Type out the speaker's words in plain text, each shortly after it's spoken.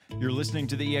You're listening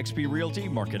to the eXp Realty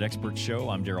Market Expert Show.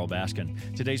 I'm Daryl Baskin.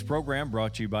 Today's program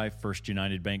brought to you by First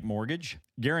United Bank Mortgage,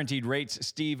 Guaranteed Rates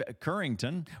Steve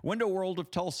Currington, Window World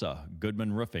of Tulsa,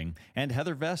 Goodman Roofing, and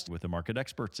Heather Vest with the market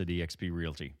experts at eXp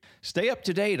Realty. Stay up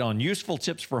to date on useful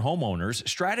tips for homeowners,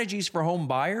 strategies for home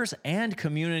buyers, and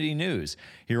community news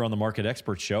here on the Market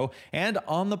Expert Show and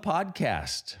on the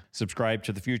podcast. Subscribe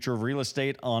to The Future of Real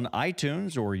Estate on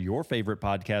iTunes or your favorite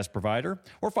podcast provider,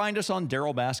 or find us on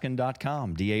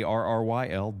darylbaskin.com, DarylBaskin.com.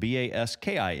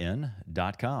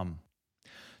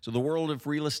 So the world of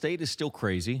real estate is still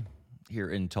crazy here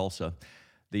in Tulsa.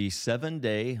 The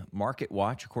 7-day market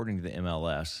watch, according to the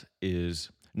MLS, is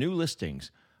new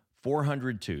listings,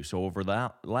 402. So over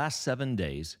the last 7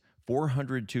 days,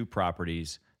 402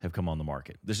 properties have come on the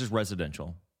market. This is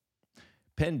residential.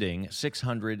 Pending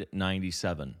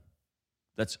 697.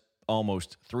 That's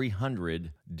almost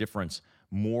 300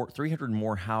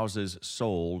 more houses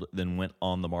sold than went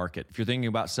on the market. If you're thinking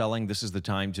about selling, this is the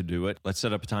time to do it. Let's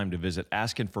set up a time to visit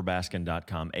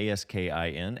askinforbaskin.com,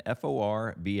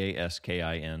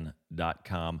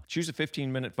 ASKINFORBASKIN.com. Choose a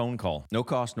 15-minute phone call. No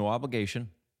cost, no obligation.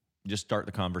 Just start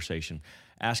the conversation.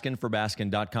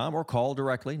 Askinforbaskin.com or call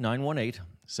directly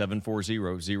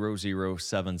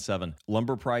 918-740-0077.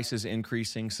 Lumber prices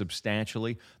increasing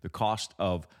substantially. The cost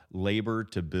of labor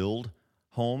to build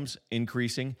homes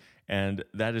increasing, and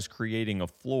that is creating a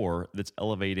floor that's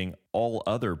elevating all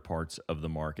other parts of the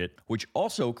market, which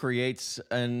also creates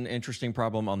an interesting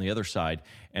problem on the other side.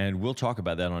 And we'll talk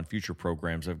about that on future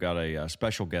programs. I've got a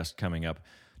special guest coming up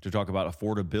to talk about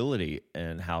affordability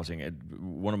and housing.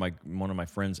 One of my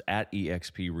friends at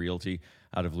eXp Realty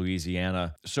out of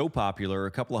Louisiana, so popular,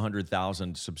 a couple of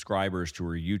 100,000 subscribers to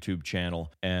her YouTube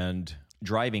channel, and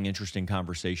driving interesting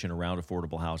conversation around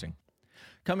affordable housing.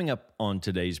 Coming up on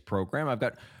today's program, I've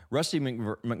got Rusty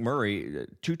McMurray,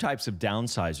 two types of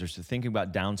downsizers. So thinking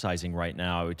about downsizing right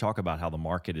now, we talk about how the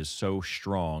market is so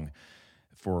strong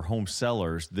for home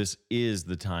sellers. This is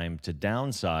the time to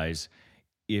downsize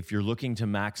if you're looking to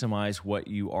maximize what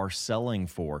you are selling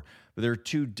for. But there are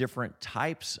two different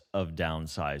types of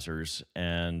downsizers,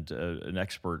 and an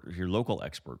expert, your local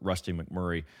expert, Rusty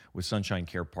McMurray with Sunshine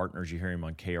Care Partners. You hear him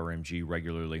on KRMG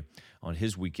regularly on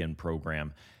his weekend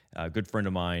program. A good friend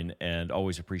of mine, and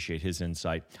always appreciate his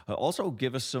insight. Also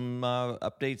give us some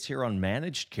updates here on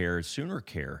managed care, Sooner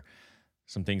Care.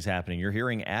 Some things happening. You're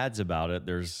hearing ads about it.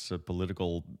 There's a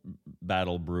political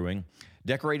battle brewing.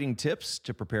 Decorating tips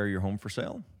to prepare your home for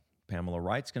sale. Pamela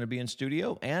Wright's going to be in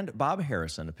studio. And Bob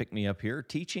Harrison to pick me up here.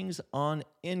 Teachings on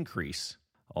increase.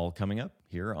 All coming up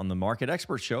here on the Market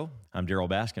Expert Show. I'm Daryl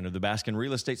Baskin of the Baskin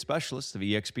Real Estate Specialists of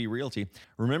eXp Realty.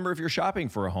 Remember, if you're shopping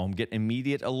for a home, get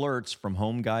immediate alerts from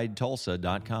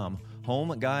HomeGuideTulsa.com.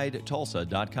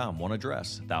 HomeGuideTulsa.com. One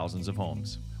address, thousands of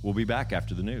homes. We'll be back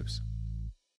after the news.